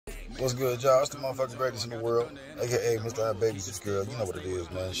What's good, y'all? It's the motherfucking greatest in the world, aka Mr. I Baby's this girl. You know what it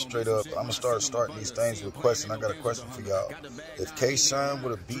is, man. Straight up, I'm gonna start these things with a question. I got a question for y'all. If K-Shine would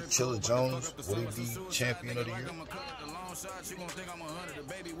have beat Chilla Jones, would he be champion of the year?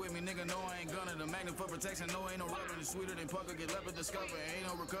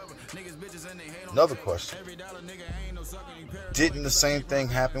 Another question. Didn't the same thing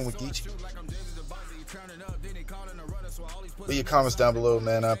happen with Geechigotti? Leave your comments down below,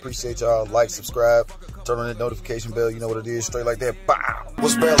 man. I appreciate y'all. Like, subscribe, turn on the notification bell. You know what it is. Straight like that. Bow.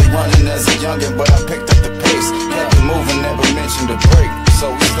 Was barely running as a youngin', but I picked up the pace. Kept it moving, never mentioned a break.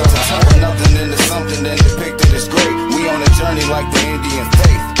 So we started turning nothing into something, then depicted as great. We on a journey like the Indian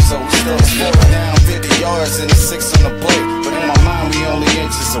faith. So we still slowing down 50 yards and a 6 on the plate. But in my mind, we only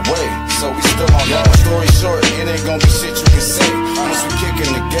inches away. So we still on long story short, it ain't gonna be shit you can say. Once we kick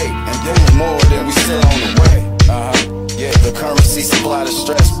in the gate and doing more, then we still on the way. Yeah, the currency supply to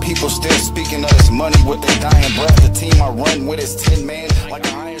stress. People still speaking of this money with their dying breath. The team I run with is 10 man, like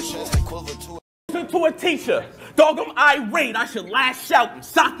an iron chest equivalent to to a teacher. Dog, I'm irate. I should lash out and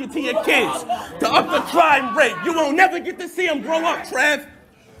sock you to your kids. To up the crime rate. You won't never get to see them grow up, Trev.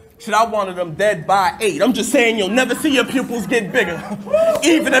 Shit, I wanted them dead by 8. I'm just saying you'll never see your pupils get bigger.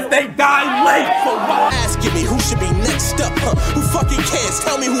 Even if they die late. For what? Asking me who should be next up, Who fucking cares?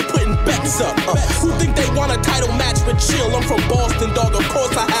 Tell me who putting bets up, Who think they want a title match with Chill? I'm from Boston, dog, of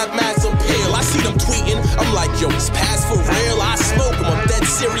course I have mass appeal. I see them tweeting, I'm like, yo, it's pass for real. I smoke him, I'm dead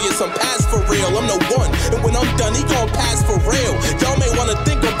serious, I'm pass for real. I'm the one, and when I'm done, he gon' pass for real. Y'all may wanna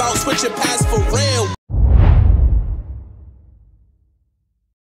think about switching pass for real.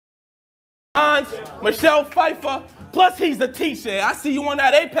 Michelle Pfeiffer, plus he's a teacher. I see you on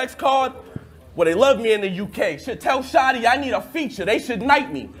that Apex card. Well, they love me in the UK. Should tell Shotty I need a feature. They should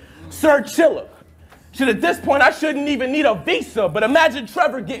knight me. Sir Chilla. Shit, at this point, I shouldn't even need a visa, but imagine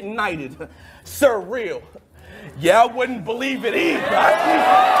Trevor getting knighted. Surreal. Yeah, I wouldn't believe it either.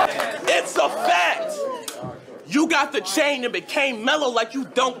 It's a fact. You got the chain and became mellow like you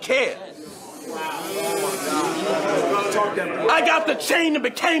don't care. I got the chain and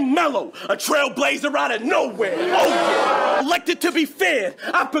became mellow, a trailblazer out of nowhere. Oh yeah. Elected to be fair,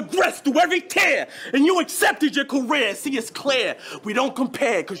 I progressed through every tear, and you accepted your career. See, it's clear, we don't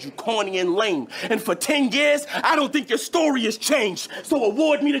compare because you corny and lame. And for 10 years, I don't think your story has changed. So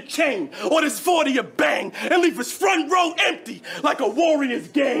award me the chain, or this 40 a bang, and leave his front row empty like a Warriors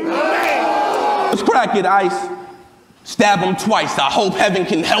game. Man. Let's crack it, Ice. Stab him twice, I hope heaven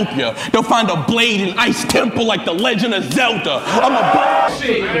can help you. They'll find a blade in Ice Temple like the Legend of Zelda. I'm a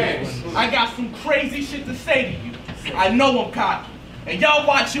bullshit. I got some crazy shit to say to you. I know I'm cocky. And y'all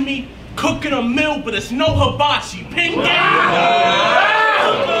watching me cooking a meal, but it's no hibachi. Pin game.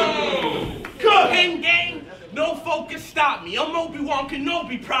 Pin game. No focus stop me. I'm Obi-Wan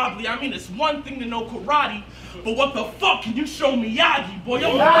Kenobi probably. I mean, it's one thing to know karate, but what the fuck can you show Miyagi, boy?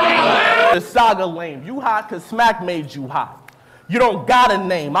 The saga lame. You hot cause Smack made you hot. You don't got a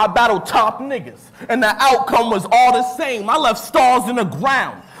name. I battled top niggas, and the outcome was all the same. I left stars in the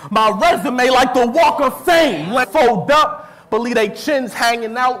ground. My resume like the Walk of Fame. Let fold up, but leave they chins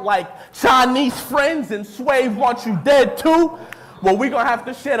hanging out like Chinese friends, and Swave wants you dead too. Well, we gonna have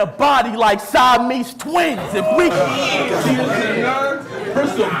to share a body like Siamese twins if we can. See this nerd?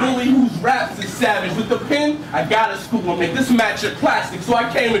 First a bully whose raps is savage. With the pen, I gotta school and make this match a classic. So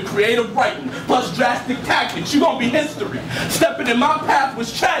I came with creative writing, plus drastic tactics. You gonna be history. Stepping in my path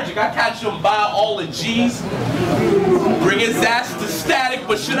was tragic. I catch him by all the G's. Bring his ass to static,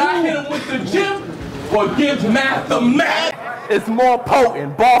 but should I hit him with the gym? Or give math the math? It's more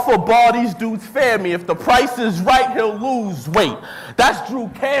potent. Bar for bar, these dudes fear me. If the price is right, he'll lose weight. That's Drew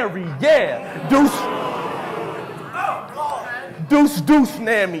Carey, yeah. Deuce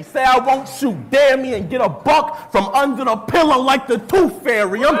near me. Say I won't shoot, dare me, and get a buck from under the pillow like the Tooth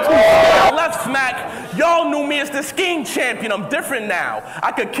Fairy. I'm too scared. Left Smack, y'all knew me as the scheme champion. I'm different now.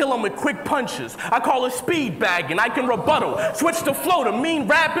 I could kill him with quick punches. I call it speed bagging. I can rebuttal. Switch the flow to mean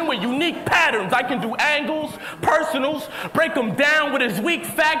rapping with unique patterns. I can do angles, personals, break them down with his weak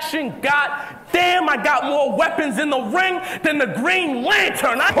faction. God damn, I got more weapons in the ring than the Green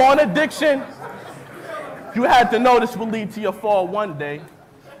Lantern. Porn addiction. You had to know this would lead to your fall one day.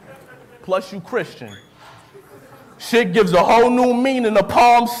 Plus you Christian. Shit gives a whole new meaning to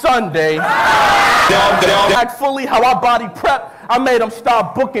Palm Sunday. Act fully how I body prep. I made him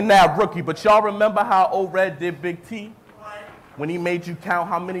stop booking that rookie. But y'all remember how O-Red did Big T? When he made you count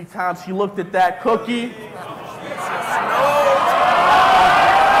how many times he looked at that cookie?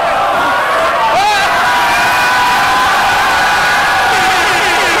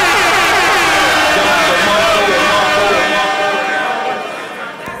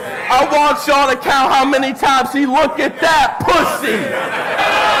 I want y'all to count how many times he looked at that pussy.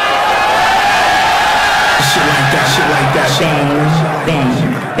 Shit like that, bang,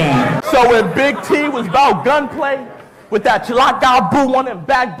 bang. So when Big T was about gunplay, with that chilla boo on them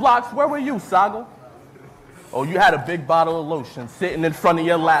back blocks, where were you, Saga? Oh, you had a big bottle of lotion sitting in front of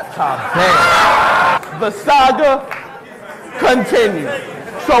your laptop. Damn. The saga continued.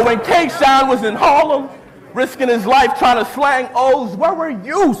 So when K-Shine was in Harlem, risking his life trying to slang O's, where were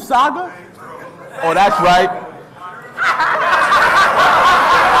you, Saga? Oh, that's right.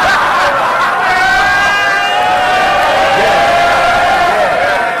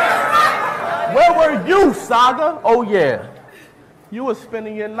 Where were you, Saga? Oh, yeah. You were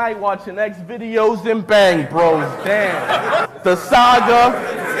spending your night watching X videos and Bang Bros. Damn. The saga.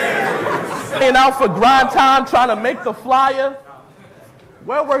 Staying out for grind time trying to make the flyer.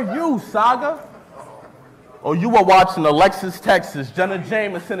 Where were you, Saga? Oh, you were watching Alexis Texas, Jenna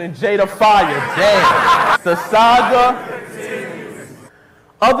Jameson, and Jada Fire. Damn. The saga.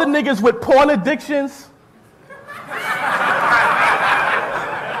 Other niggas with porn addictions.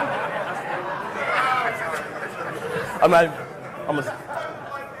 And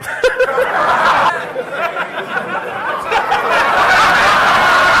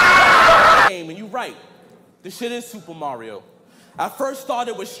you right, this shit is Super Mario. I first thought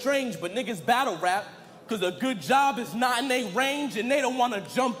it was strange, but niggas battle rap, cause a good job is not in their range and they don't wanna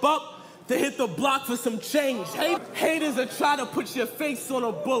jump up to hit the block for some change. Haters are trying to put your face on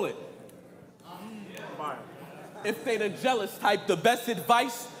a bullet. If they the jealous type, the best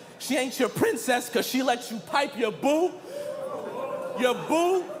advice, she ain't your princess cause she lets you pipe your boo. Your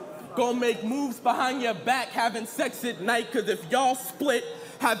boo gonna make moves behind your back having sex at night, cause if y'all split,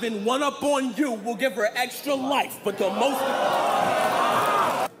 having one up on you will give her extra life. But the most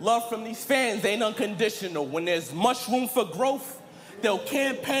love from these fans ain't unconditional. When there's much room for growth, they'll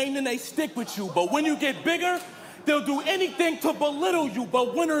campaign and they stick with you. But when you get bigger, they'll do anything to belittle you.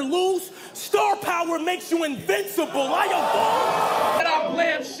 But win or lose, star power makes you invincible. I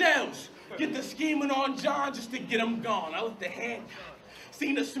blam shells. Get the scheming on John just to get him gone. I let the hand.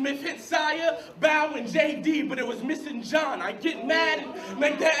 Cena Smith hit Saya, Bow, and JD, but it was missing John. I get mad and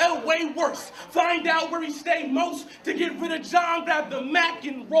make the L way worse. Find out where he stay most to get rid of John. Grab the Mac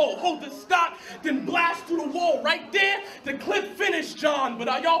and roll. Hold the stock, then blast through the wall. Right there, the clip finished John. But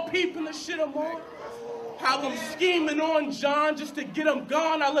are y'all peeping the shit I'm on? How I'm scheming on John just to get him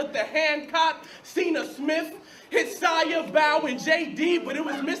gone. I let the Hancock, Cena Smith, hit Saya, Bow, and JD, but it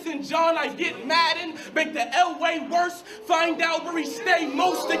was missing John. I get mad and make the L way worse. Find out where he stay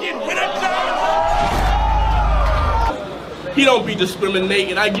most to get rid of John. He don't be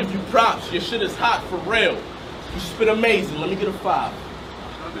discriminating. I give you props. Your shit is hot for real. You spit amazing. Let me get a 5.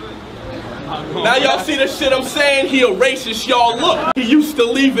 Now y'all see the shit I'm saying? He a racist, y'all. Look, he used to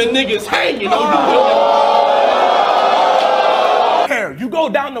leaving niggas hanging. You go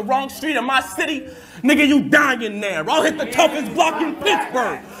down the wrong street in my city, nigga, you dying there. I'll hit the toughest block in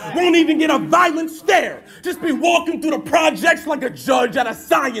Pittsburgh. Won't even get a violent stare. Just be walking through the projects like a judge at a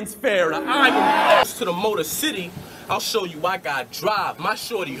science fair. The iron to the Motor City. I'll show you I got drive, my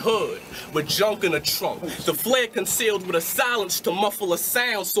shorty hood, with junk in the trunk. The flare concealed with a silence to muffle a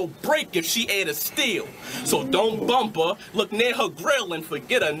sound, so break if she ate a steal. So don't bump her, look near her grill and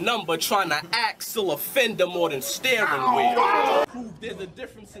forget a number, trying to axle offend her more than steering wheel. Prove there's a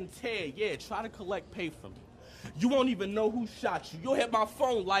difference in tear, yeah, try to collect pay from me. You won't even know who shot you. You'll hit my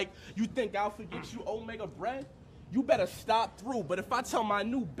phone like, you think I'll forget you Omega bread? You better stop through, but if I tell my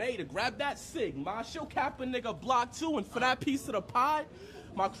new bae to grab that cig, she'll cap a nigga block too, and for that piece of the pie,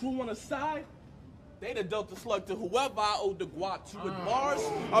 my crew on the side, they done dealt the slug to whoever I owed the guap to. With bars,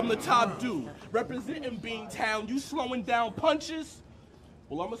 I'm the top dude. Representing Beantown, you slowing down punches?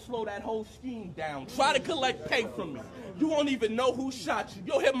 Well, I'ma slow that whole scheme down. Try to collect pay from me. You won't even know who shot you.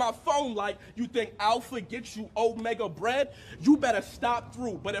 You'll hit my phone like, you think I'll forget you Omega bread? You better stop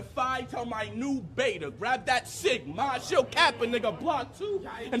through. But if I tell my new beta, grab that sigma, she'll cap a nigga block too.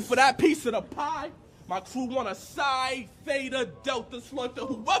 And for that piece of the pie, my crew want a side, theta, delta, slug to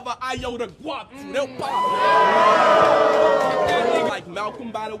whoever I owe the guap to. They'll pop. Like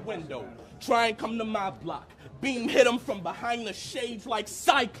Malcolm by the window. Try and come to my block. Beam hit him from behind the shades like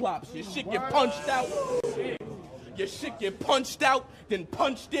Cyclops. Your shit get punched out. Your shit get punched out, then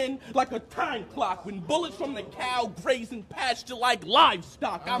punched in like a time clock. When bullets from the cow grazing pasture like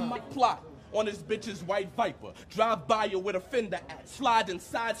livestock, I might plot on this bitch's white Viper. Drive by her with a fender at. Slide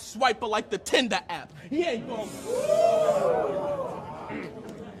inside, swipe her like the Tinder app. He ain't gonna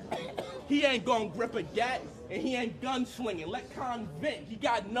grip a gat. And he ain't gunslinging. Let Con vent. He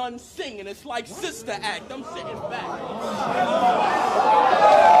got none singing. It's like Sister Act. I'm sitting back.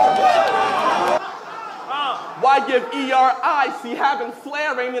 Why give E-R-I-C? Having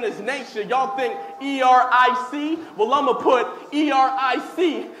flair ain't in his nature. Y'all think E-R-I-C? Well, I'ma put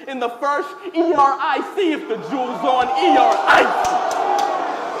E-R-I-C in the first E-R-I-C if the jewel's on E-R-I-C.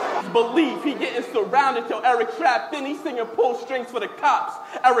 Believe he getting surrounded till Eric trapped in. He's singing pull strings for the cops,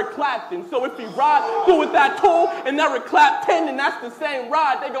 Eric Clapton. So if he ride through with that tool and Eric Clapton, and that's the same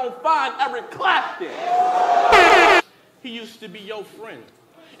ride, they gonna find Eric Clapton. He used to be your friend.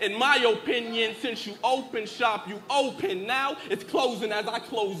 In my opinion, since you open shop, you open. Now it's closing as I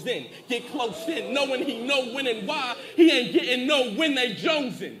close in. Get close in, knowing he know when and why. He ain't getting no when they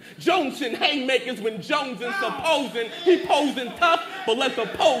jonesing. Jonesing haymakers when Jonesing supposing. He posing tough, but let's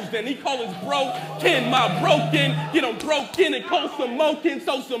oppose then. He call his broken, my broken. Get him broken and call some smoking.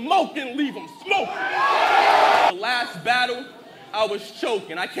 So smoking, leave him smoking. The last battle, I was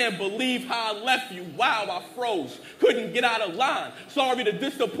choking. I can't believe how I left you. Wow, I froze. Couldn't get out of line. Sorry to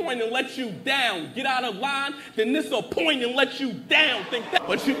disappoint and let you down. Get out of line, then disappoint and let you down. Think that.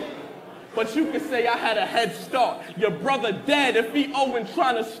 But you can say I had a head start. Your brother dead if he Owen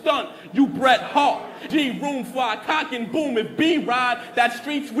trying to stunt. You Bret Hart. G room for a cock and boom. If B ride, that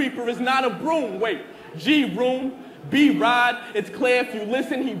street sweeper is not a broom. Wait, G room. B-Ride, it's clear if you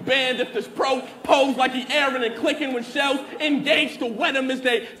listen, he banned if this pro pose like he airing and clicking when shells engage to wet him as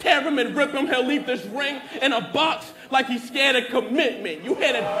they tear him and rip him. He'll leave this ring in a box like he's scared of commitment. You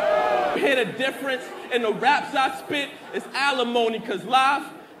hear the difference in the raps I spit? It's alimony, cause live,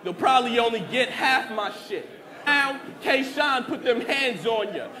 you'll probably only get half my shit. Now, K-Shine put them hands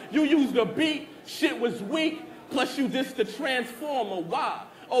on ya. You used the beat, shit was weak, plus you dissed the transformer. Why?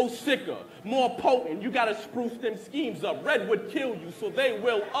 Oh, sicker, more potent. You gotta spruce them schemes up. Red would kill you, so they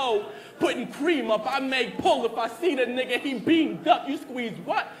will. Oh, putting cream up. I may pull if I see the nigga, he beamed up. You squeeze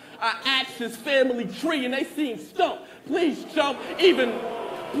what? I asked his family tree and they seem stumped. Please jump, even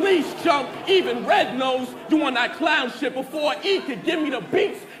Red knows you on that clown shit before E could give me the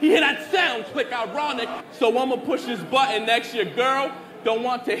beats. He hear that sound click, ironic. So I'ma push his button next. Your girl don't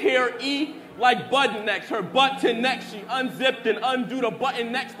want to hear E. Like button next, her butt to next, she unzipped and undo the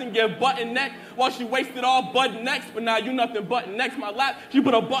button next and give button neck while she wasted all button next, but now you nothing button next. My lap, she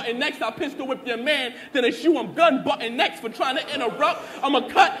put a button next, I pistol whip your man, then they shoot him gun button next for trying to interrupt. I'ma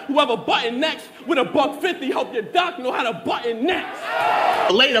cut whoever button next with a $150, hope your doc know how to button next.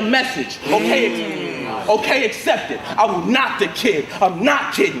 Later message, okay, accepted. I will not the kid, I'm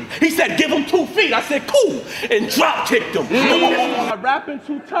not kidding. He said give him 2 feet, I said cool, and drop kicked him. Am I rapping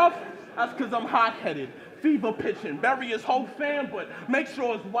too tough? That's cause I'm hot-headed, fever pitching, bury his whole fam, but make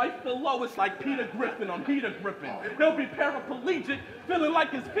sure his wife below it's like Peter Griffin, I'm Peter Griffin. He'll be paraplegic, feeling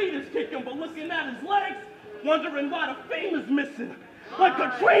like his feet is kicking, but looking at his legs, wondering why the fame is missing. Like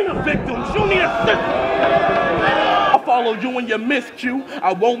Katrina victims, you need assistance. I'll follow you in your miscue,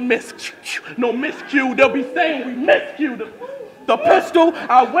 I won't miss no miscue, they'll be saying we miscued. The pistol,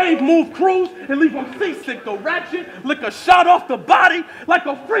 I wave, move, cruise, and leave them seasick. The ratchet, lick a shot off the body like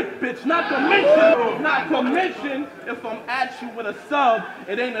a freak bitch. Not to mention, if I'm at you with a sub,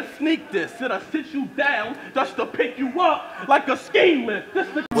 it ain't a sneak diss. It'll sit you down just to pick you up like a ski lift.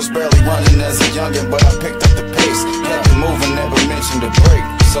 Was barely running as a youngin', but I picked up the pace. Kept it moving, never mentioned a break.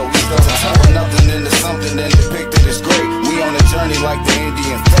 So we started turning nothing into something and depicted as great. We on a journey like the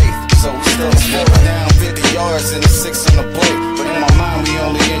Indian faith. So we still down 50 yards and a 6 on the plate. But in my mind, we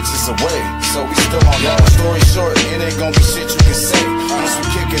only inches away. So we still on long story short, it ain't gonna be shit you can say. Once we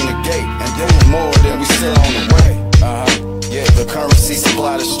kick in the gate and doing more, then we still on the way. Yeah, the currency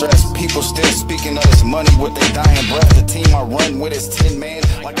supply the stress. People still speaking of this money with their dying breath. The team I run with is 10 man,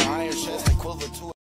 like an iron chest.